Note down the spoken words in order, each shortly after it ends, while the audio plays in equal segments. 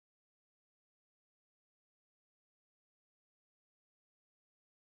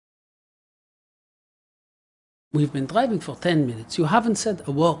We've been driving for 10 minutes. You haven't said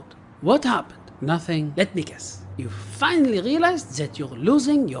a word. What happened? Nothing. Let me guess. You finally realized that you're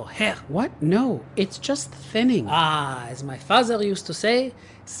losing your hair. What? No, it's just thinning. Ah, as my father used to say,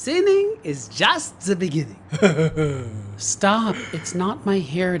 thinning is just the beginning. Stop. It's not my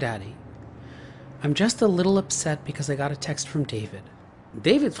hair, Daddy. I'm just a little upset because I got a text from David.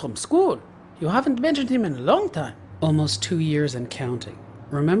 David from school? You haven't mentioned him in a long time. Almost 2 years and counting.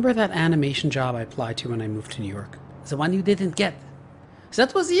 Remember that animation job I applied to when I moved to New York? The one you didn't get.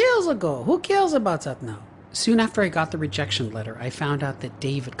 That was years ago. Who cares about that now? Soon after I got the rejection letter, I found out that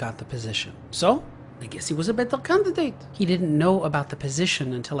David got the position. So, I guess he was a better candidate. He didn't know about the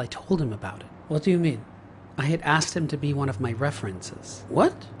position until I told him about it. What do you mean? I had asked him to be one of my references.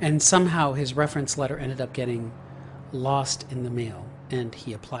 What? And somehow his reference letter ended up getting lost in the mail, and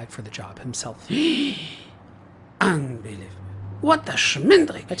he applied for the job himself. Unbelievable. What the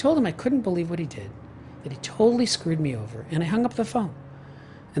schmendrick? I told him I couldn't believe what he did, that he totally screwed me over, and I hung up the phone.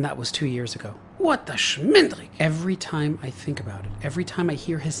 And that was 2 years ago. What the schmendrick? Every time I think about it, every time I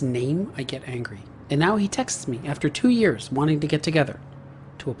hear his name, I get angry. And now he texts me after 2 years wanting to get together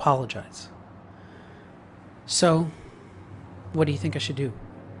to apologize. So, what do you think I should do?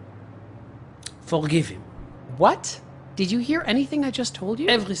 Forgive him. What? Did you hear anything I just told you?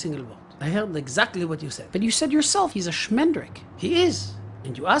 Every single word. I heard exactly what you said. But you said yourself he's a schmendrick. He is.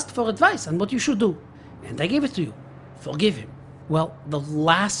 And you asked for advice on what you should do. And I gave it to you. Forgive him. Well, the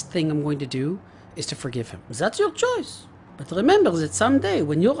last thing I'm going to do is to forgive him. That's your choice. But remember that someday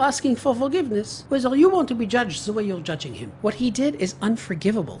when you're asking for forgiveness, whether you want to be judged the way you're judging him. What he did is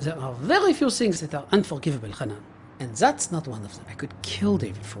unforgivable. There are very few things that are unforgivable, Hanan. And that's not one of them. I could kill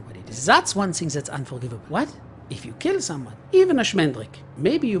David for what he did. That's one thing that's unforgivable. What? If you kill someone, even a schmendrick,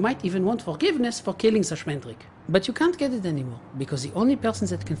 maybe you might even want forgiveness for killing the schmendrick. But you can't get it anymore, because the only person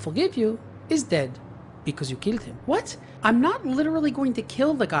that can forgive you is dead, because you killed him. What? I'm not literally going to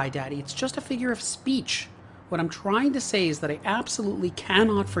kill the guy, Daddy. It's just a figure of speech. What I'm trying to say is that I absolutely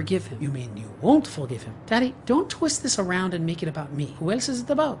cannot forgive him. You mean you won't forgive him? Daddy, don't twist this around and make it about me. Who else is it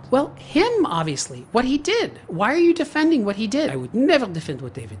about? Well, him, obviously. What he did. Why are you defending what he did? I would never defend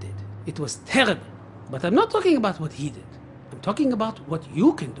what David did. It was terrible. But I'm not talking about what he did. I'm talking about what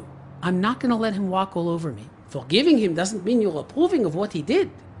you can do. I'm not going to let him walk all over me. Forgiving him doesn't mean you're approving of what he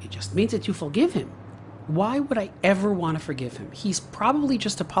did. It just means that you forgive him. Why would I ever want to forgive him? He's probably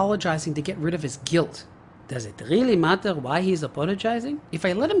just apologizing to get rid of his guilt. Does it really matter why he's apologizing? If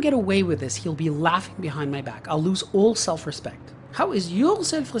I let him get away with this, he'll be laughing behind my back. I'll lose all self-respect. How is your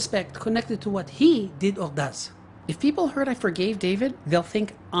self-respect connected to what he did or does? If people heard I forgave David, they'll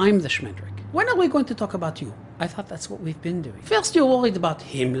think I'm the schmendrick. When are we going to talk about you? I thought that's what we've been doing. First you're worried about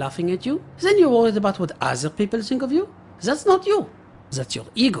him laughing at you, then you're worried about what other people think of you. That's not you. That's your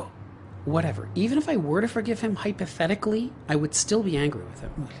ego. Whatever. Even if I were to forgive him hypothetically, I would still be angry with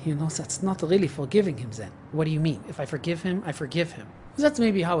him. Well, that's not really forgiving him then. What do you mean? If I forgive him, I forgive him. That's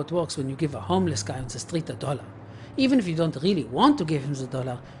maybe how it works when you give a homeless guy on the street $1. Even if you don't really want to give him the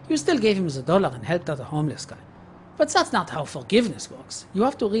 $1, you still gave him the $1 and helped out a homeless guy. But that's not how forgiveness works. You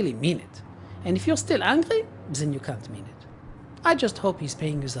have to really mean it. And if you're still angry, then you can't mean it. I just hope he's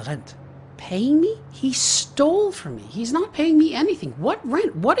paying you the rent. Paying me? He stole from me. He's not paying me anything. What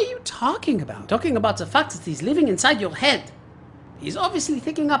rent? What are you talking about? I'm talking about the fact that he's living inside your head. He's obviously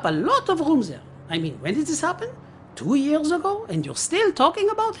taking up a lot of room there. I mean, when did this happen? 2 years ago? And you're still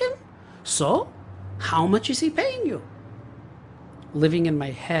talking about him? So, how much is he paying you? Living in my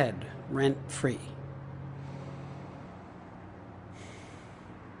head, rent-free.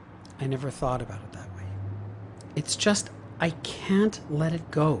 I never thought about it that way. It's just, I can't let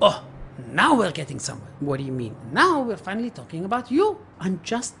it go. Oh, now we're getting somewhere. What do you mean? Now we're finally talking about you. I'm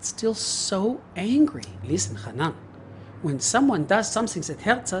just still so angry. Listen, Hanan, when someone does something that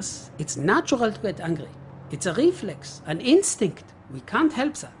hurts us, it's natural to get angry. It's a reflex, an instinct. We can't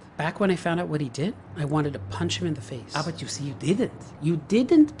help that. Back when I found out what he did, I wanted to punch him in the face. Ah, but you see, you didn't. You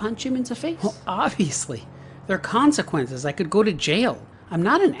didn't punch him in the face. Well, obviously. There are consequences. I could go to jail. I'm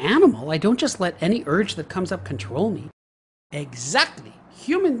not an animal. I don't just let any urge that comes up control me. Exactly.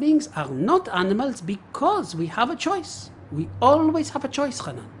 Human beings are not animals because we have a choice. We always have a choice,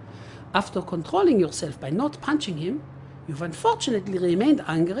 Hanan. After controlling yourself by not punching him, you've unfortunately remained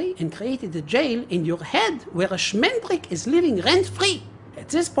angry and created a jail in your head where a schmendrick is living rent-free. At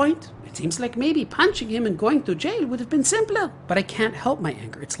this point, it seems like maybe punching him and going to jail would have been simpler. But I can't help my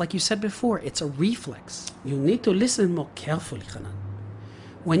anger. It's like you said before, it's a reflex. You need to listen more carefully, Hanan.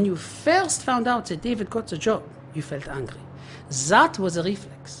 When you first found out that David got the job, you felt angry. That was a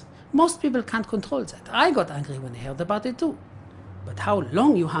reflex. Most people can't control that. I got angry when I heard about it too. But how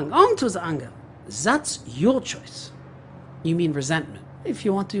long you hung on to the anger, That's your choice. You mean resentment. If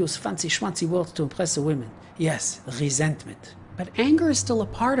you want to use fancy schmancy words to impress the women, yes, resentment. But anger is still a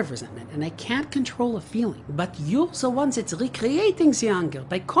part of resentment, and I can't control a feeling. But you're the one that's recreating the anger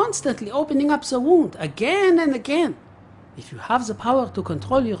by constantly opening up the wound again and again. If you have the power to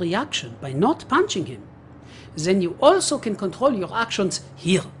control your reaction by not punching him, then you also can control your actions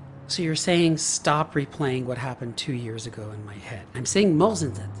here. So you're saying stop replaying what happened 2 years ago in my head. I'm saying more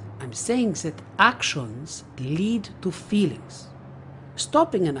than that. I'm saying that actions lead to feelings.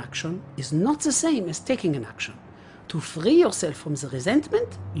 Stopping an action is not the same as taking an action. To free yourself from the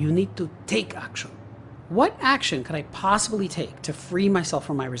resentment, you need to take action. What action could I possibly take to free myself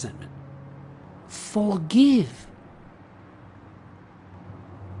from my resentment? Forgive.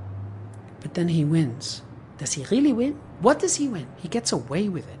 But then he wins. Does he really win? What does he win? He gets away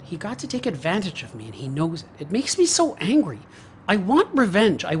with it. He got to take advantage of me, and he knows it. It makes me so angry. I want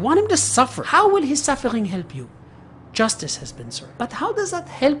revenge. I want him to suffer. How will his suffering help you? Justice has been served. But how does that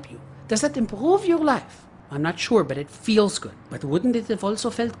help you? Does that improve your life? I'm not sure, but it feels good. But wouldn't it have also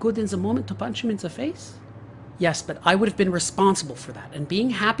felt good in the moment to punch him in the face? Yes, but I would have been responsible for that. And being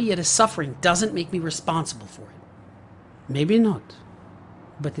happy at his suffering doesn't make me responsible for it. Maybe not.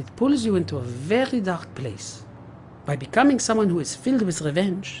 But it pulls you into a very dark place. By becoming someone who is filled with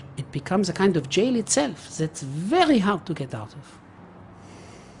revenge, it becomes a kind of jail itself that's very hard to get out of.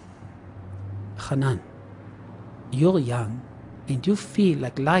 Hanan, you're young and you feel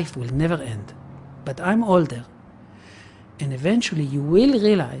like life will never end. But I'm older, and eventually you will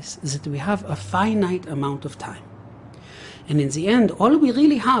realize that we have a finite amount of time. And in the end, all we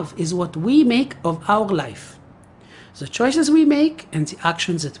really have is what we make of our life. The choices we make and the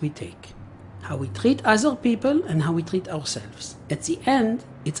actions that we take. How we treat other people and how we treat ourselves. At the end,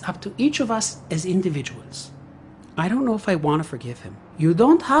 it's up to each of us as individuals. I don't know if I want to forgive him. You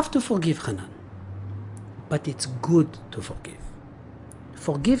don't have to forgive Hanan. But it's good to forgive.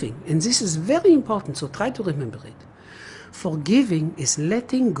 Forgiving, and this is very important, so try to remember it. Forgiving is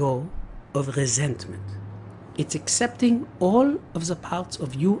letting go of resentment. It's accepting all of the parts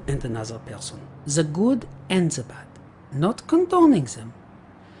of you and another person, the good and the bad. Not condoning them,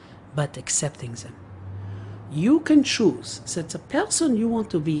 but accepting them. You can choose that the person you want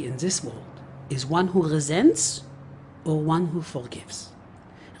to be in this world is one who resents or one who forgives.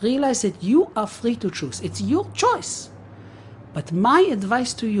 Realize that you are free to choose. It's your choice. But my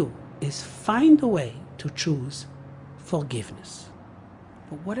advice to you is find a way to choose forgiveness.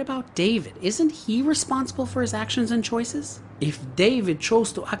 But what about David? Isn't he responsible for his actions and choices? If David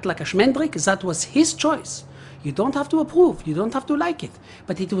chose to act like a shmendrik, that was his choice. You don't have to approve, you don't have to like it,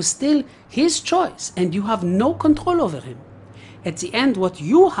 but it was still his choice, and you have no control over him. At the end, what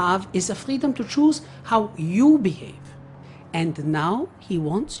you have is a freedom to choose how you behave. And now he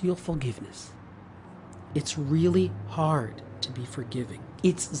wants your forgiveness. It's really hard to be forgiving.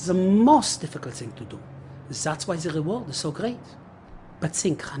 It's the most difficult thing to do. That's why the reward is so great. But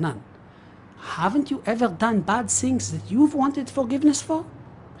think, Hanan, haven't you ever done bad things that you've wanted forgiveness for?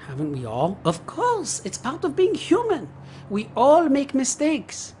 Haven't we all? Of course, it's part of being human. We all make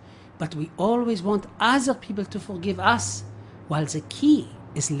mistakes, but we always want other people to forgive us, while the key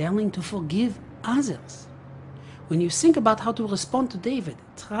is learning to forgive others. When you think about how to respond to David,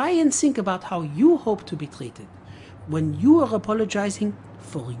 try and think about how you hope to be treated when you are apologizing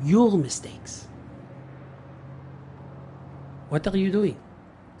for your mistakes. What are you doing?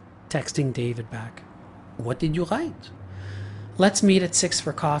 Texting David back. What did you write? Let's meet at 6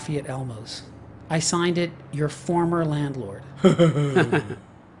 for coffee at Elmo's. I signed it, your former landlord.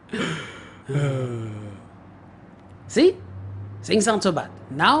 See? Things aren't so bad.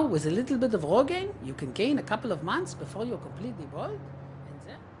 Now, with a little bit of Rogaine, you can gain a couple of months before you're completely bald.